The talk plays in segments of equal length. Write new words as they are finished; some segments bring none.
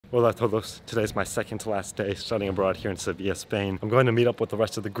Hola a todos. Today's my second to last day studying abroad here in Sevilla, Spain. I'm going to meet up with the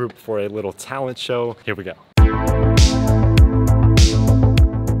rest of the group for a little talent show. Here we go.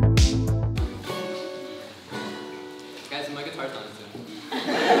 Guys, my guitar's on soon.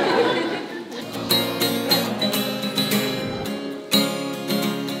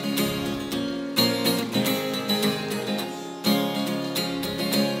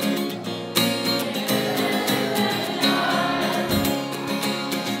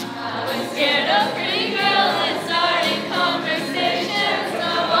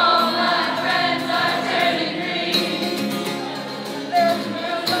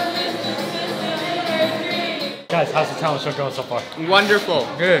 Guys, how's the talent show going so far? Wonderful.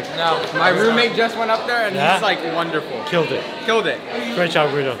 Good. No, my roommate just went up there and he's like wonderful. Killed it. Killed it. Great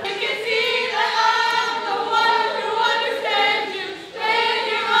job, Guido.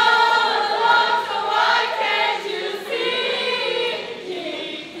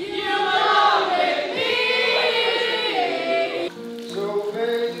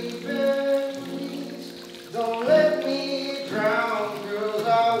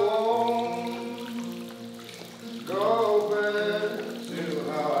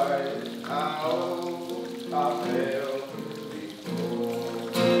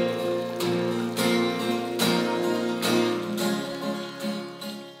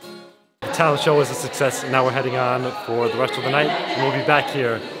 Talent show was a success, and now we're heading on for the rest of the night, and we'll be back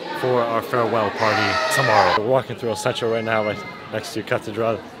here for our farewell party tomorrow. We're walking through El Centro right now, right next to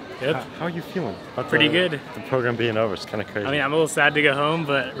Catedral. Yep. How are you feeling? Pretty good. The program being over, it's kind of crazy. I mean, I'm a little sad to go home,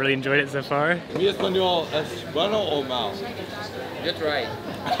 but really enjoyed it so far. Mi español es bueno o mal? You're right.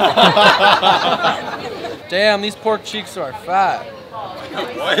 Damn, these pork cheeks are fat.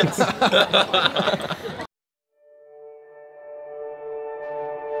 What?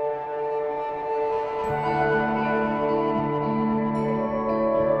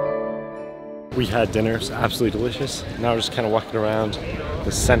 We had dinner, it's absolutely delicious. Now we're just kind of walking around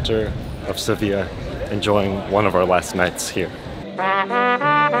the center of Sevilla, enjoying one of our last nights here.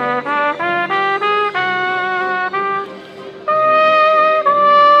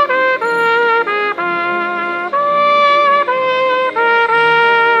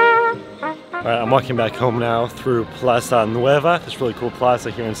 Alright, I'm walking back home now through Plaza Nueva, this really cool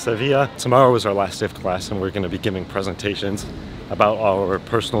plaza here in Sevilla. Tomorrow is our last day of class and we're going to be giving presentations about our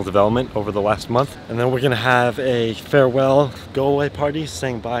personal development over the last month. And then we're going to have a farewell go-away party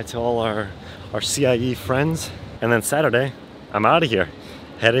saying bye to all our CIEE friends. And then Saturday, I'm out of here,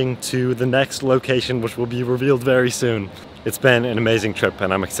 heading to the next location, which will be revealed very soon. It's been an amazing trip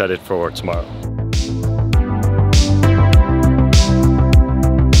and I'm excited for tomorrow.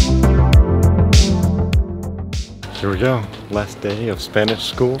 Here we go, last day of Spanish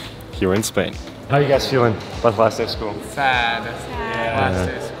school here in Spain. How are you guys feeling about the last day of school? Sad. Yeah, last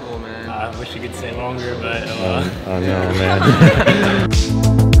day of school, man. I wish we could stay longer, but I know, man.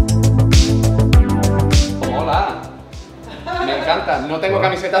 Hola. Me encanta. No tengo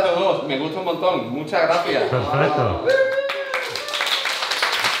camiseta de dos. Me gusta un montón. Muchas gracias. Perfecto.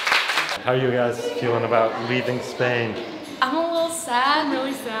 How are you guys feeling about leaving Spain? I'm a little sad,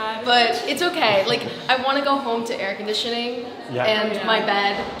 really sad, but it's okay. Like, I want to go home to air conditioning and my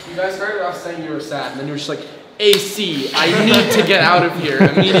bed. You guys started off saying you were sad, and then you were just like, AC, I need to get out of here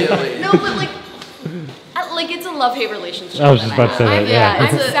immediately. No, but like it's a love-hate relationship. I was just about to say that, yeah.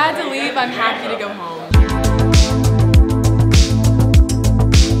 I'm sad to leave, I'm happy to go home.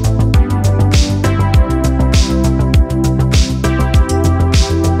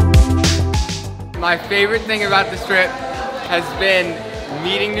 My favorite thing about this trip has been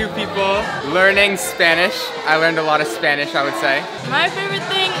meeting new people, learning Spanish. I learned a lot of Spanish, I would say. My favorite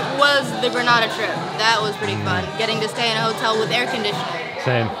thing was the Granada trip. That was pretty fun, getting to stay in a hotel with air conditioning.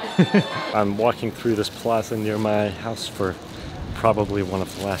 Same. I'm walking through this plaza near my house for probably one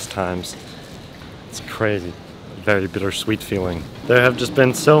of the last times. It's crazy. Very bittersweet feeling. There have just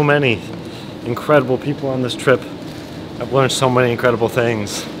been so many incredible people on this trip. I've learned so many incredible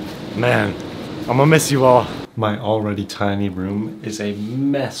things. Man, I'm gonna miss you all. My already tiny room is a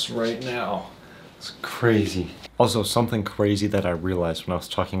mess right now. It's crazy. Also, something crazy that I realized when I was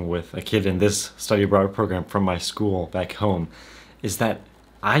talking with a kid in this study abroad program from my school back home is that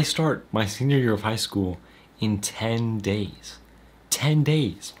I start my senior year of high school in 10 days. 10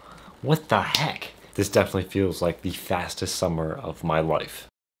 days. What the heck? This definitely feels like the fastest summer of my life.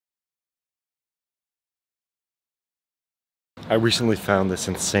 I recently found this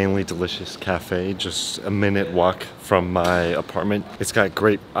insanely delicious cafe just a minute walk from my apartment. It's got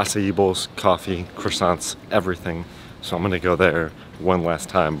great acai bowls, coffee, croissants, everything. So I'm gonna go there one last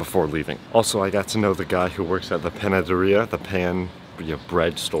time before leaving. Also, I got to know the guy who works at the panaderia, the pan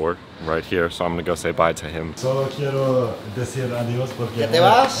bread store right here, so I'm gonna go say bye to him. Solo quiero decir adiós porque ¿Ya te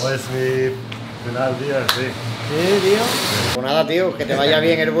vas? hoy es mi final día, sí. Sí, tío. Pues nada, tío, que te vaya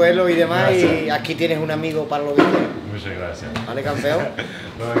bien el vuelo y demás. Gracias. Y aquí tienes un amigo para los vídeos. Muchas gracias. Vale, campeón.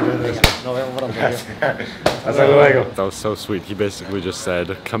 Nos vemos pronto, tío. Hasta luego. That was so sweet. He basically just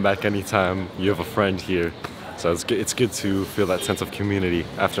said, come back anytime, you have a friend here. So it's good to feel that sense of community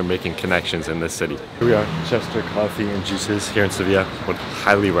after making connections in this city. Here we are, Chester Coffee and Juices here in Sevilla. Would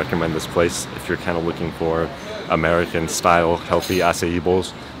highly recommend this place if you're kind of looking for American style healthy acai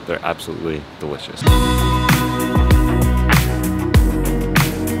bowls. They're absolutely delicious.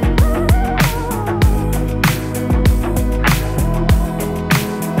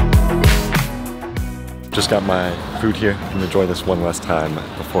 Just got my food here. I'm gonna enjoy this one last time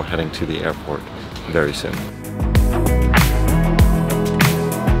before heading to the airport very soon.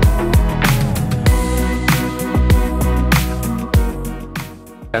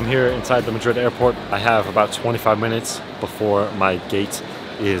 I'm here inside the Madrid airport. I have about 25 minutes before my gate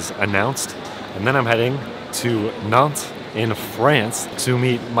is announced, and then I'm heading to Nantes in France to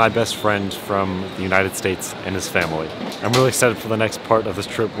meet my best friend from the United States and his family. I'm really excited for the next part of this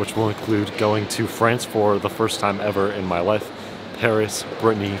trip, which will include going to France for the first time ever in my life. Paris,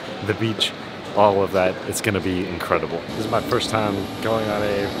 Brittany, the beach, all of that. It's gonna be incredible. This is my first time going on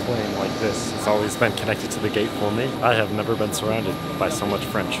a plane like this. It's always been connected to the gate for me. I have never been surrounded by so much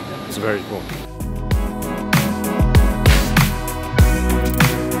French. It's very cool.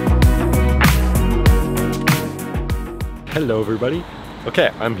 Hello everybody. Okay,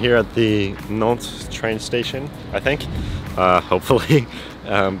 I'm here at the Nantes train station, I think, hopefully.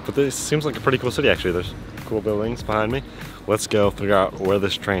 But this seems like a pretty cool city actually. There's cool buildings behind me. Let's go figure out where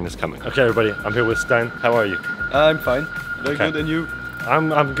this train is coming. Okay everybody, I'm here with Stein. How are you? I'm fine. Very Okay. good, and you?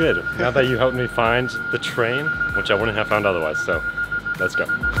 I'm good. Now that you helped me find the train, which I wouldn't have found otherwise, so let's go.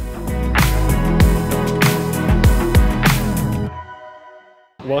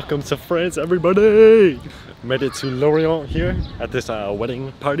 Welcome to France, everybody! Made it to Lorient here at this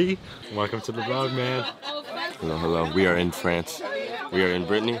wedding party. Welcome to the vlog, man. Hello, hello. We are in France. We are in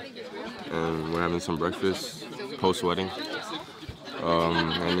Brittany, and we're having some breakfast post-wedding.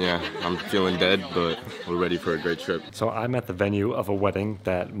 And yeah, I'm feeling dead, but we're ready for a great trip. So I'm at the venue of a wedding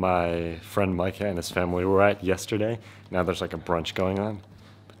that my friend Micah and his family were at yesterday. Now there's like a brunch going on.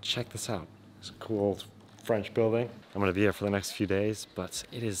 But check this out. It's a cool French building. I'm gonna be here for the next few days, but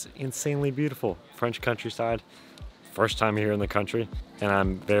it is insanely beautiful. French countryside. First time here in the country, and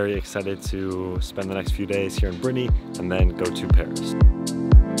I'm very excited to spend the next few days here in Brittany and then go to Paris.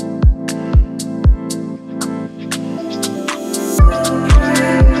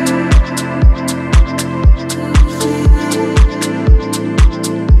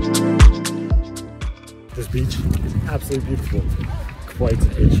 This beach is absolutely beautiful. Quite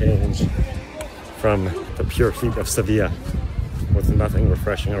a change from the pure heat of Sevilla with nothing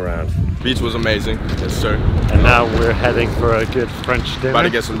refreshing around. Beach was amazing, yes sir. And now we're heading for a good French dinner. About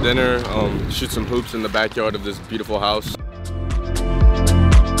to get some dinner, shoot some hoops in the backyard of this beautiful house.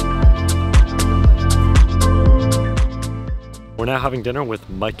 We're now having dinner with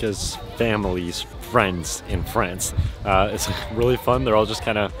Micah's family's friends in France. It's really fun. They're all just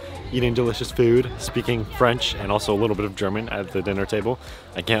kind of eating delicious food, speaking French and also a little bit of German at the dinner table.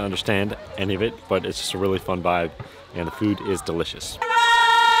 I can't understand any of it, but it's just a really fun vibe, and the food is delicious.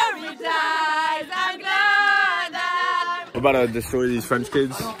 We're about to destroy these French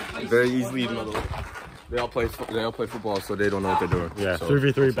kids very easily. They all play football, so they don't know what they're doing. Yeah, so.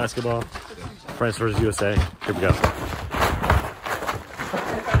 3v3 basketball, France versus USA. Here we go.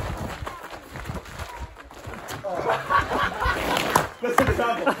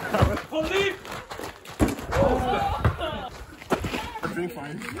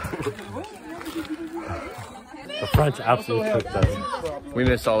 The French absolutely cooked us. We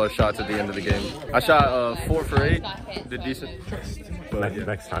missed all our shots at the end of the game. I shot 4 for 8, did decent.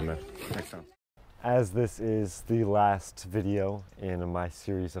 Next time, man. Next time. As this is the last video in my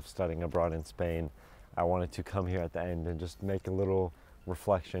series of studying abroad in Spain, I wanted to come here at the end and just make a little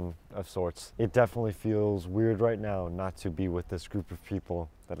reflection of sorts. It definitely feels weird right now not to be with this group of people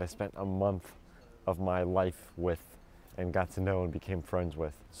that I spent a month of my life with and got to know and became friends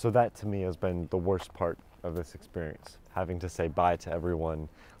with. So that to me has been the worst part of this experience. Having to say bye to everyone,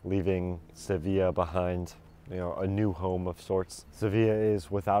 leaving Sevilla behind, you know, a new home of sorts. Sevilla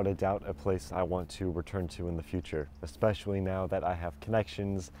is without a doubt a place I want to return to in the future, especially now that I have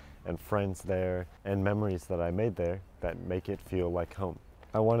connections and friends there and memories that I made there that make it feel like home.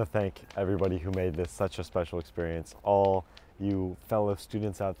 I want to thank everybody who made this such a special experience. All you fellow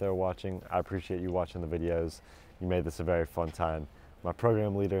students out there watching, I appreciate you watching the videos. You made this a very fun time. my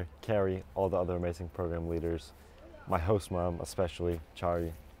program leader, Carrie, all the other amazing program leaders, my host mom, especially,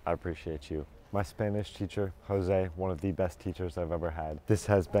 Chari, I appreciate you. My Spanish teacher, Jose, one of the best teachers I've ever had. This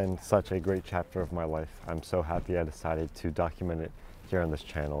has been such a great chapter of my life. I'm so happy I decided to document it here on this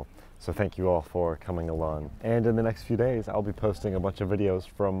channel. So thank you all for coming along. And in the next few days, I'll be posting a bunch of videos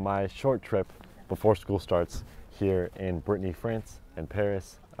from my short trip before school starts here in Brittany, France and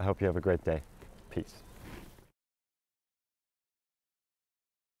Paris. I hope you have a great day. Peace.